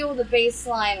I feel the bass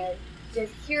line, or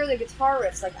just hear the guitar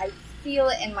riffs, I feel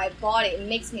it in my body. It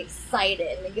makes me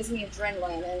excited, and it gives me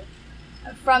adrenaline,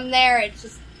 and from there,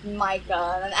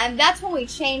 Mycah, and that's when we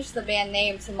changed the band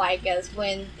name to Mycah's,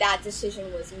 when that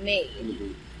decision was made.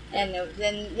 Mm-hmm. And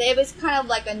then it was kind of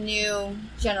like a new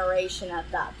generation at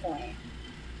that point.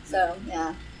 So,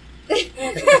 yeah.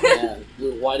 Yeah,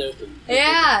 we're wide open.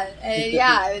 Yeah,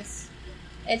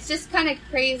 it's just kind of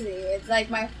crazy. It's like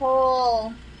my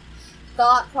whole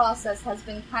thought process has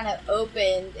been kind of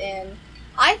opened, and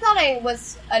I thought I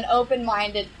was an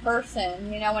open-minded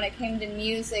person, when it came to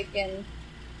music and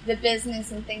the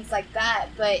business and things like that,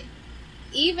 but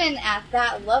even at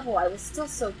that level, I was still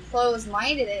so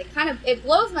closed-minded, and it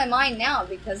blows my mind now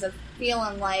because of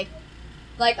feeling like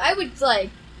I would,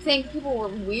 think people were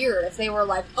weird if they were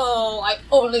like, oh, I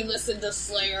only listen to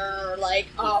Slayer, or like,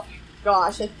 oh my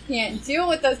gosh, I can't deal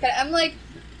with those guys. I'm like,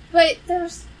 but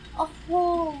there's a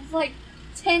whole,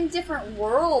 10 different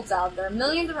worlds out there, a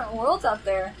million different worlds out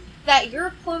there that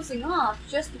you're closing off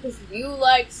just because you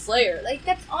like Slayer.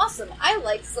 That's awesome. I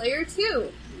like Slayer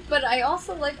too. But I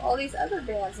also like all these other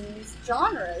bands and these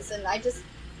genres, and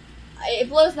it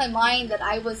blows my mind that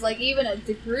I was even a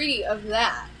degree of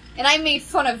that. And I made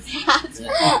fun of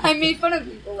that. I made fun of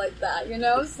people like that,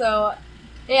 So,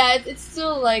 yeah, it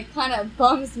still, kind of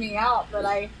bums me out, because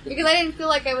I didn't feel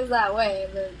like I was that way,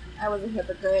 but I was a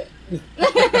hypocrite.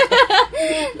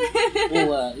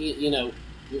 Well,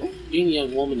 being a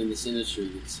young woman in this industry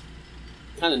that's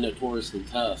kind of notoriously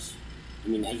tough, I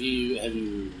mean, have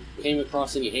you came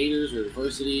across any haters or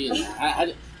adversity, and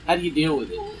how do you deal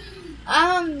with it?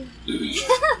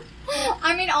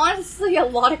 I mean, honestly, a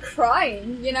lot of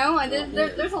crying,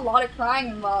 there's a lot of crying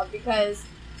involved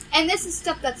and this is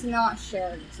stuff that's not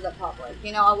shared to the public,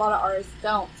 a lot of artists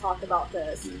don't talk about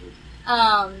this,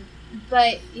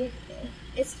 but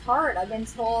it's hard. I've been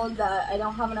told that I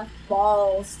don't have enough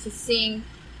balls to sing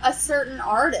a certain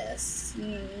artist.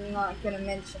 I'm not going to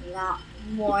mention that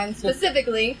one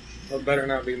specifically. Well, it better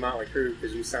not be Motley Crue,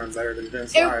 because you sound better than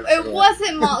Vince Live. It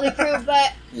wasn't Motley Crue,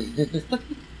 but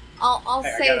I'll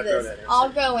say this. I'll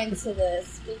go into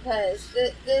this, because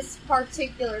this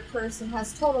particular person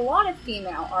has told a lot of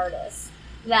female artists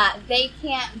that they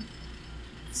can't...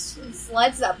 It's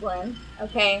Led Zeppelin,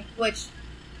 okay,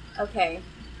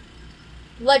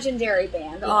 legendary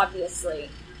band, obviously.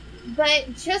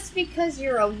 But just because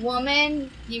you're a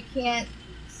woman, you can't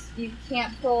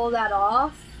pull that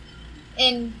off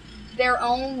in their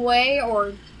own way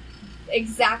or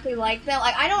exactly like them.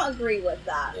 I don't agree with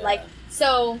that. Yeah.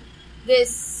 So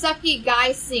this sucky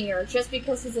guy singer, just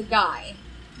because he's a guy,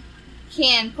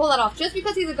 can pull that off just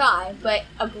because he's a guy, but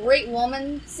a great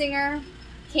woman singer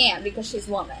can't because she's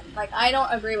woman. I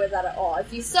don't agree with that at all.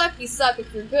 If you suck, you suck.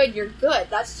 If you're good, you're good.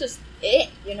 That's just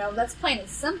it, that's plain and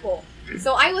simple.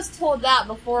 So I was told that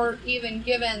before even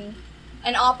given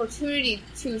an opportunity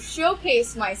to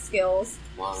showcase my skills.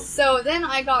 Wow. So then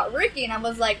I got Rikki, and I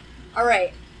was like,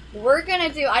 alright, we're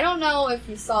gonna do, I don't know if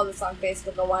you saw this on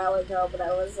Facebook a while ago, but I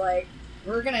was like,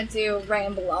 we're gonna do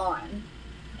Ramble On.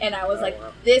 And I was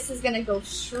this is gonna go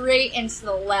straight into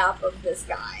the lap of this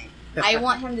guy. I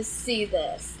want him to see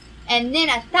this. And then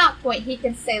at that point, he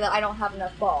can say that I don't have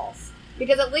enough balls.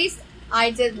 Because at least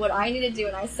I did what I needed to do,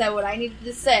 and I said what I needed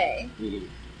to say. Mm-hmm.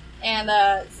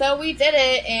 And so we did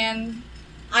it, and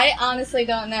I honestly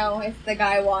don't know if the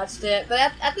guy watched it.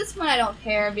 But at this point, I don't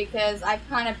care, because I've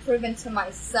kind of proven to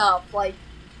myself, I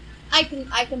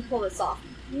can pull this off.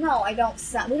 No, we don't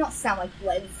sound like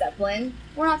Led Zeppelin.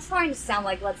 We're not trying to sound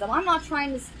like Led Zeppelin. I'm not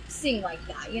trying to sing like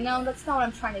that, That's not what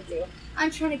I'm trying to do. I'm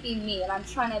trying to be me, and I'm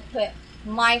trying to put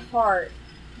my heart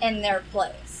in their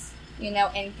place,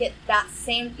 and get that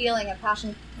same feeling of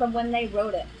passion from when they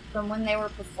wrote it, from when they were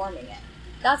performing it.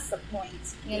 That's the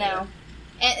point, know?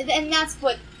 And that's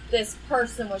what this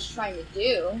person was trying to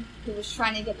do. He was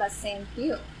trying to get that same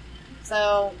feel.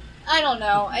 So, I don't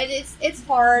know. It's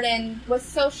hard, and with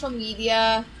social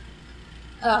media...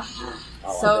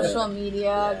 social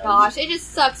media, gosh, it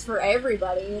just sucks for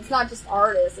everybody. It's not just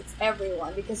artists, it's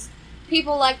everyone, because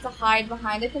people like to hide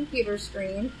behind a computer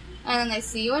screen, and then they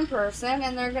see you in person,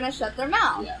 and they're gonna shut their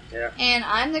mouth. Yeah. And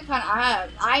I'm the kind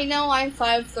of, I know I'm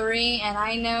 5'3", and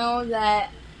I know that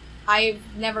I've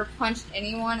never punched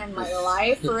anyone in my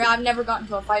life, or I've never gotten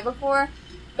into a fight before,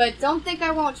 but don't think I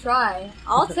won't try.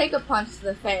 I'll take a punch to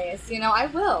the face, I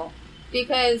will,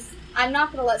 because I'm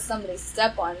not gonna let somebody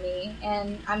step on me,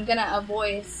 and I'm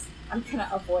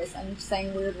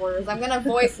saying weird words, I'm gonna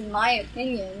voice my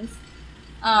opinions,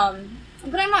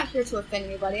 but I'm not here to offend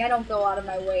anybody. I don't go out of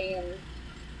my way and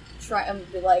try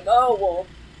and be like, oh, well,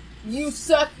 you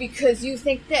suck because you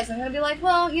think this. I'm going to be like,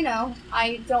 well,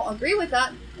 I don't agree with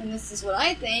that, and this is what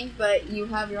I think, but you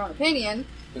have your own opinion.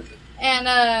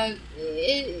 And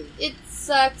it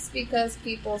sucks because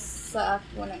people suck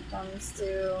when it comes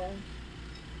to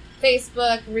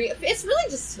Facebook. It's really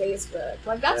just Facebook.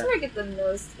 Like, that's where I get the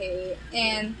most hate.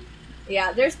 And,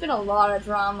 yeah, there's been a lot of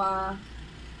drama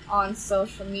on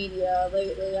social media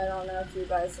lately. I don't know if you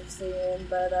guys have seen,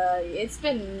 but it's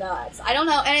been nuts. I don't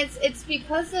know, and it's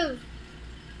because of,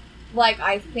 like,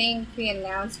 I think the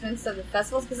announcements of the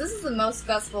festivals, because this is the most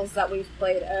festivals that we've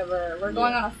played ever. We're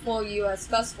going on a full U.S.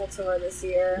 festival tour this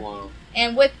year. Wow.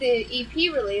 And with the EP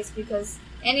release, because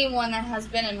anyone that has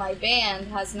been in my band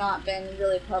has not been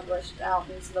really published out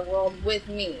into the world with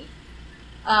me.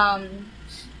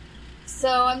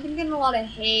 So I've been getting a lot of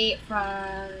hate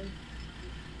from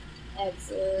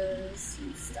exes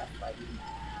and stuff like that.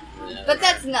 Yeah, but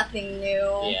that's nothing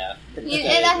new. Yeah. And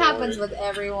that happens with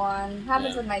everyone.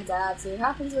 Happens with my dad too.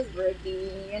 Happens with Rikki.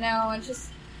 You know, it's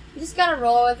just, you just gotta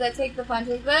roll with it, take the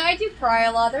punches. But I do cry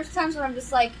a lot. There's times where I'm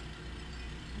just like,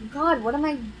 God, what am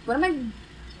I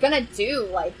gonna do?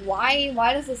 Like, why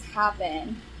does this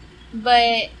happen?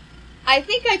 But I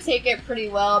think I take it pretty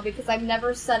well because I've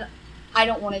never said I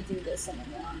don't want to do this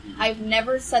anymore. I've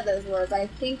never said those words. I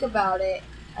think about it.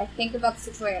 I think about the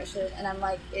situation, and I'm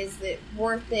like, is it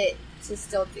worth it to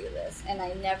still do this? And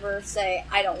I never say,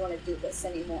 I don't want to do this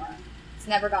anymore. It's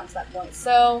never gotten to that point.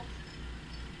 So,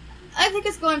 I think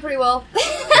it's going pretty well.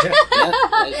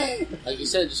 Like you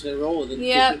said, just gonna roll with it.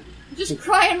 Yep. Just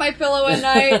cry in my pillow at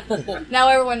night. Now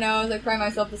everyone knows I cry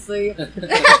myself to sleep.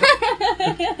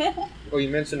 Well, you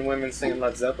mentioned women singing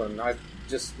Led Zeppelin. I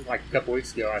just, like a couple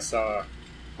weeks ago, I saw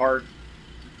Hart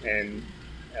and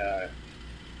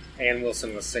Ann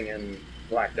Wilson was singing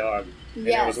Black Dog. And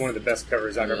it was one of the best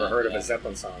covers I've ever heard of a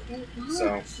Zeppelin song. It was,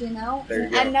 so, you know? there you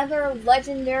go. Another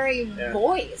legendary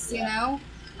voice, you know?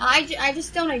 I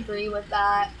just don't agree with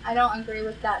that. I don't agree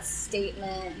with that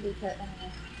statement because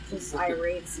it just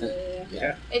irates me.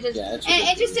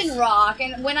 It just in rock.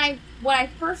 And when I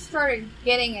first started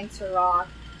getting into rock,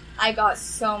 I got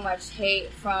so much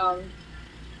hate from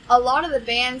a lot of the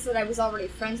bands that I was already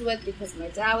friends with because my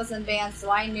dad was in bands, so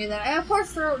I knew them. And of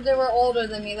course, they were older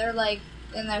than me. They're like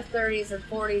in their 30s or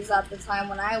 40s at the time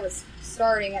when I was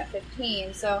starting at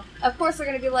 15. So, of course, they're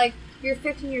going to be like, you're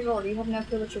 15 years old, you have no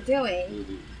clue what you're doing.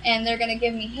 Mm-hmm. And they're going to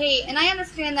give me hate. And I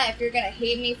understand that if you're going to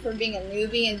hate me for being a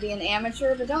newbie and being an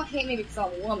amateur, but don't hate me because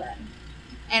I'm a woman.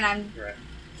 And I'm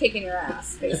kicking your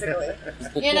ass, basically.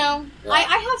 You know? Yeah.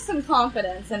 I have some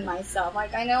confidence in myself.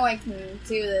 Like, I know I can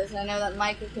do this. I know that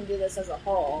Mycah can do this as a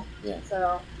whole. Yeah.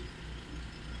 So,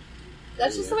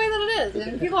 that's just the way that it is.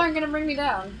 And people aren't going to bring me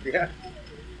down. Yeah.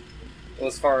 Well,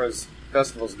 as far as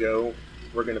festivals go,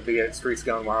 we're going to be at Streets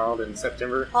Gone Wild in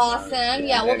September. Awesome.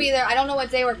 Yeah, we'll be there. I don't know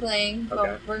what day we're playing,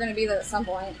 but we're going to be there at some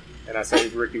point. And I say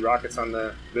Rikki Rockett's on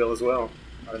the bill as well.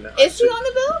 Is she on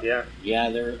the bill? Yeah.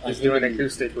 Yeah, he's doing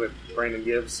acoustic with Brandon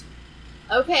Gibbs.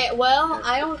 Okay, well,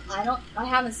 I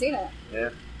haven't seen it.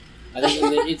 Yeah. I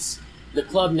think it's the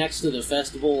club next to the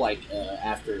festival, like,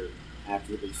 after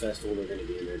the big festival, they're going to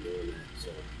be in there doing that, so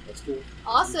that's cool.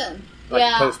 Awesome.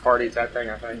 Like post-party type thing,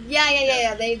 I think.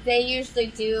 Yeah. They usually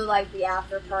do, like, the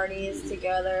after parties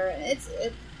together. It's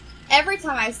every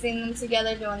time I've seen them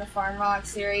together doing the Farm Rock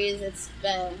series, it's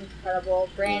been incredible.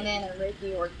 Brandon and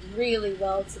Rikki work really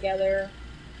well together.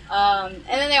 And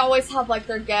then they always have, like,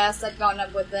 their guests. I've gotten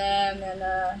up with them,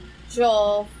 and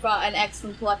Joel, an ex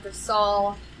from Collective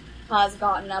Soul, has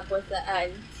gotten up with them.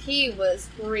 And he was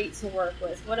great to work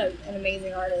with. What an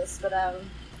amazing artist. But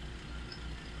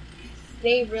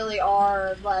they really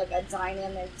are, like, a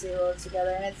dynamic duo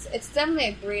together, and it's definitely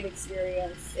a great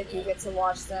experience if you get to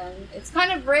watch them. It's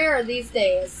kind of rare these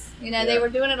days. You know, they were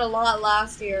doing it a lot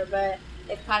last year, but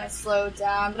it kind of slowed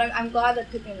down. But I'm glad they're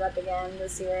picking it up again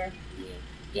this year.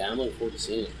 Yeah, I'm looking forward to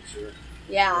seeing it for sure.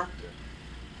 Yeah.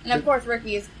 And of course,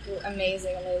 Rikki is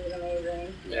amazing.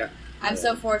 Yeah. I'm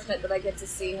so fortunate that I get to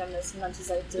see him as much as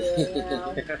I do, you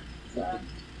know. So.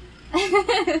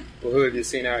 Well, who have you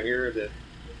seen out here that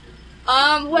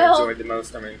well, enjoyed the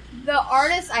most? I mean, the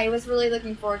artist I was really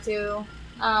looking forward to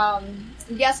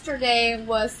yesterday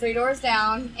was 3 Doors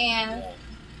Down, and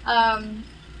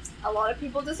a lot of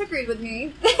people disagreed with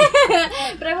me.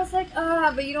 But I was like,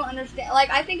 but you don't understand.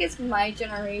 Like, I think it's my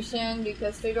generation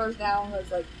because 3 Doors Down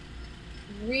was, like,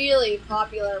 really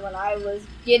popular when I was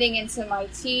getting into my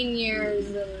teen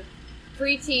years and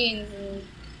preteens, and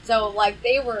so, like,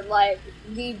 they were, like,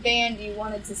 the band you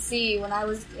wanted to see when I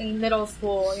was in middle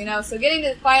school, you know? So getting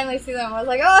to finally see them, I was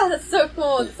like, oh, that's so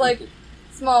cool. It's, like,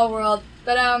 small world.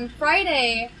 But,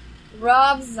 Friday,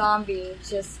 Rob Zombie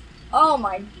just, oh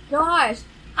my gosh.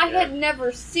 I had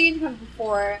never seen him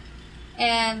before.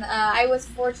 And, I was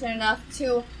fortunate enough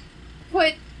to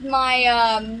put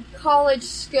my college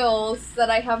skills that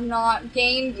I have not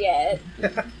gained yet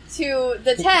to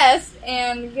the test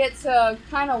and get to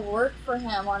kind of work for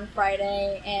him on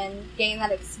Friday and gain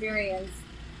that experience.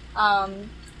 I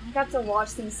got to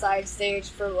watch them side stage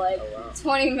for like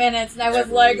 20 minutes, and I was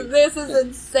like, this is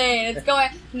insane. It's going,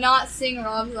 not seeing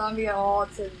Rob Zombie at all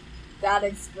to that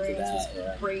experience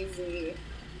was crazy. It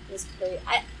was crazy.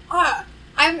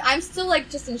 I'm still like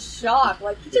just in shock.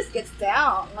 Like, he just gets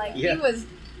down. Like, he was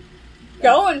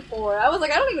going for it. I was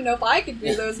like, I don't even know if I could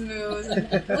do those moves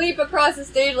and leap across the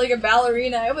stage like a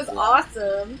ballerina. It was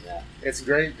awesome. Yeah. It's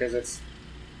great because it's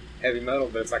heavy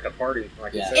metal, but it's like a party,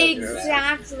 like you said.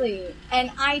 Exactly. You know?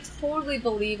 And I totally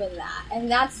believe in that. And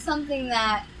that's something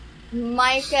that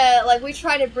Mycah, like, we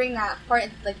try to bring that part,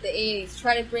 like the 80s,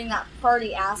 try to bring that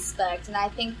party aspect. And I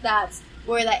think that's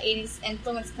where that 80s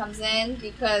influence comes in,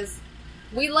 because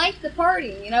we like the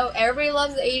party, you know, everybody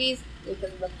loves the 80s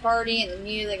because of the party and the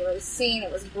music, it was scene,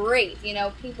 it was great, you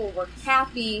know, people were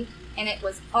happy, and it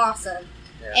was awesome.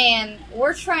 Yeah. And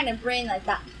we're trying to bring, like,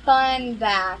 that fun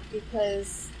back,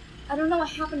 because I don't know what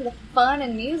happened to the fun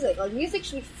in music. Like, music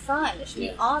should be fun, it should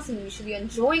be awesome, you should be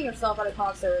enjoying yourself at a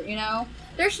concert, you know?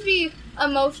 There should be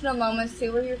emotional moments,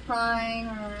 too, where you're crying,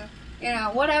 or, you know,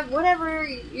 whatever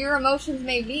your emotions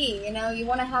may be, you know, you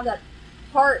want to have that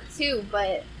part, too,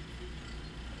 but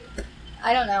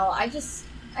I don't know, I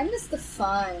miss the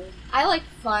fun. I like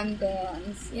fun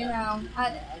bands, you know.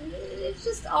 It's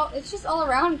just all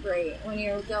around great when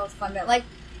you're dealing with fun band. Like,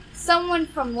 someone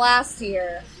from last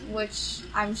year, which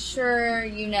I'm sure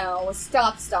you know, was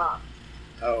Stop Stop.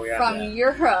 Oh, yeah. From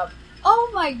Europe.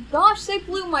 Oh my gosh, they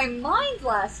blew my mind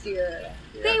last year.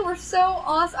 Yeah. They were so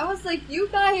awesome. I was like, you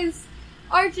guys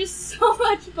are just so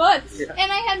much fun. Yeah.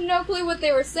 And I had no clue what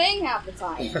they were saying half the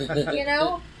time, you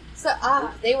know? So,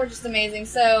 they were just amazing.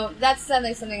 So, that's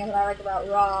something that I like about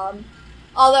Rob.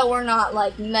 Although we're not,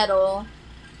 like, metal.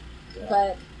 Yeah.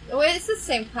 But it's the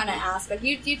same kind of aspect.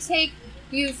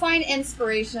 You find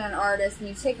inspiration in artists, and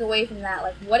you take away from that,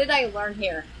 like, what did I learn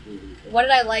here? What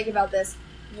did I like about this?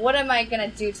 What am I going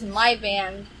to do to my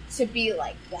band to be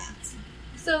like that?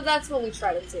 So, that's what we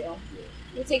try to do.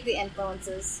 We take the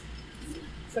influences,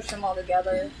 push them all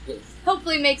together.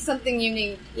 Hopefully make something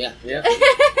unique. Yeah. Yeah.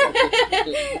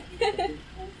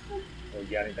 Well, you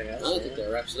got anything else? I think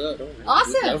that wraps it up.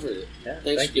 Awesome. We covered it. Yeah.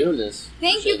 Thanks for doing this.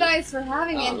 Thank you guys for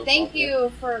having me, and thank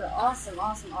you for the awesome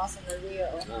review.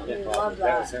 We love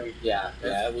that. Yeah,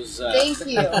 it was... thank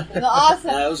you. The awesome.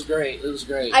 It was great. It was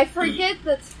great. I forget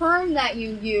the term that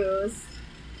you use.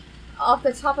 Off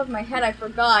the top of my head, I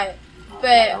forgot. But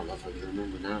I don't know if I can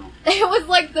remember now. It was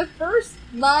like the first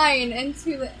line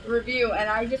into the review, and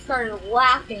I just started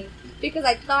laughing because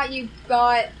I thought you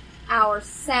got our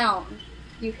sound.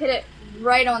 You hit it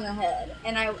right on the head,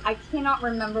 and I cannot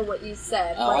remember what you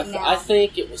said now. I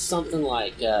think it was something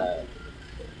like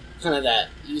kind of that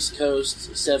East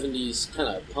Coast 70s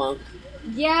kind of punk.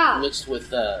 Yeah. Mixed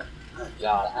with, God,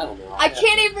 I don't know. I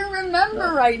can't even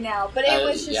remember right now, but it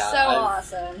was just so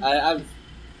awesome.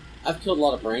 I've killed a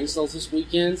lot of brain cells this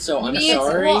weekend, so I'm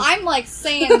sorry. Well, I'm like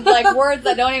saying like words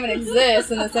that don't even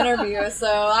exist in this interview,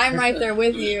 so I'm right there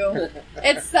with you.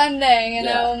 It's Sunday, you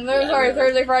know. There's already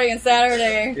Thursday, Friday, and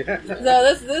Saturday.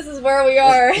 So this is where we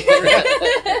are.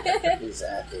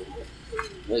 Exactly.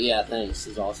 But yeah, thanks.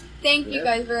 It's awesome. Thank you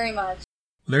guys very much.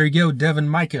 There you go, Devon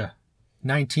Mycah,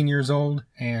 19 years old,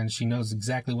 and she knows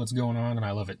exactly what's going on, and I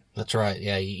love it. That's right.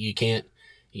 Yeah, you can't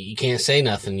say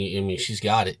nothing. I mean, she's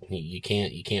got it. You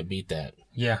can't beat that.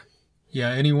 Yeah.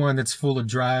 Anyone that's full of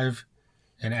drive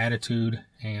and attitude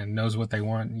and knows what they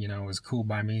want, you know, is cool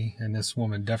by me. And this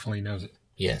woman definitely knows it.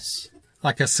 Yes.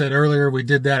 Like I said earlier, we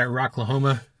did that at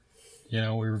Rocklahoma. You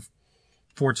know, we were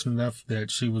fortunate enough that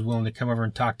she was willing to come over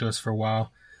and talk to us for a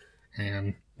while.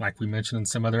 And like we mentioned in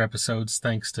some other episodes,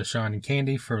 thanks to Sean and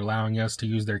Candy for allowing us to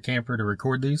use their camper to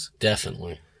record these.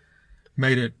 Definitely.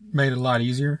 Made it a lot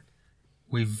easier.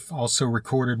 We've also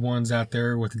recorded ones out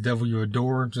there with The Devil You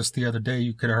Adore just the other day.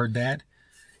 You could have heard that.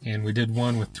 And we did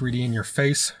one with 3D in Your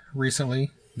Face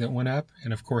recently that went up.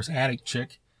 And of course, Attic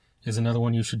Chick is another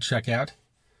one you should check out.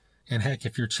 And heck,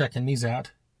 if you're checking these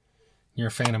out, you're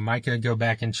a fan of Mycah, go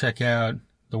back and check out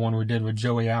the one we did with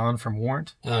Joey Allen from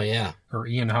Warrant. Oh, yeah. Or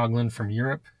Ian Hogland from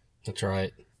Europe. That's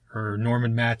right. Or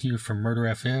Norman Matthew from Murder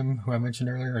FM, who I mentioned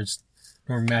earlier. It's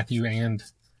Norman Matthew and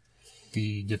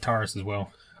the guitarist as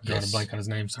well. I'm drawing a blank on his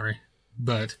name, sorry.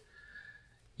 But,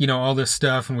 you know, all this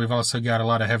stuff, and we've also got a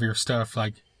lot of heavier stuff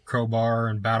like Crowbar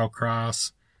and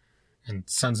Battlecross and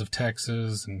Sons of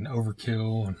Texas and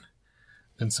Overkill, and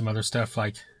then some other stuff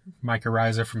like Micah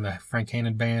Riza from the Frank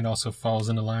Hannon Band also falls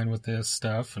into line with this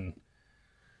stuff. And,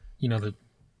 you know, the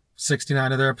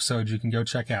 69 other episodes you can go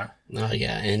check out. Oh,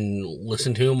 yeah, and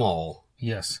listen to them all.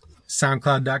 Yes.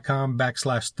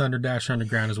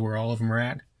 SoundCloud.com/Thunder-Underground is where all of them are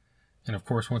at. And, of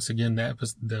course, once again,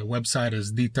 the website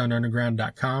is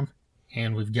thethunderunderground.com.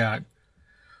 And we've got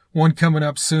one coming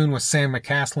up soon with Sam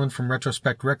McCaslin from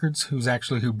Retrospect Records, who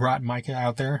brought Mycah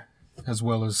out there, as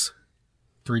well as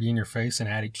 3D in Your Face and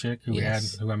Attic Chick, who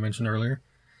I mentioned earlier.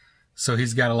 So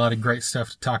he's got a lot of great stuff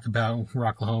to talk about,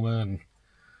 Rocklahoma and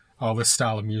all this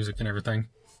style of music and everything.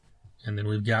 And then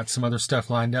we've got some other stuff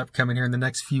lined up coming here in the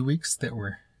next few weeks that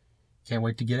can't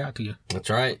wait to get out to you. That's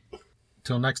right.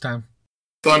 Till next time.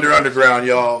 Thunder Underground,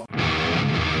 y'all.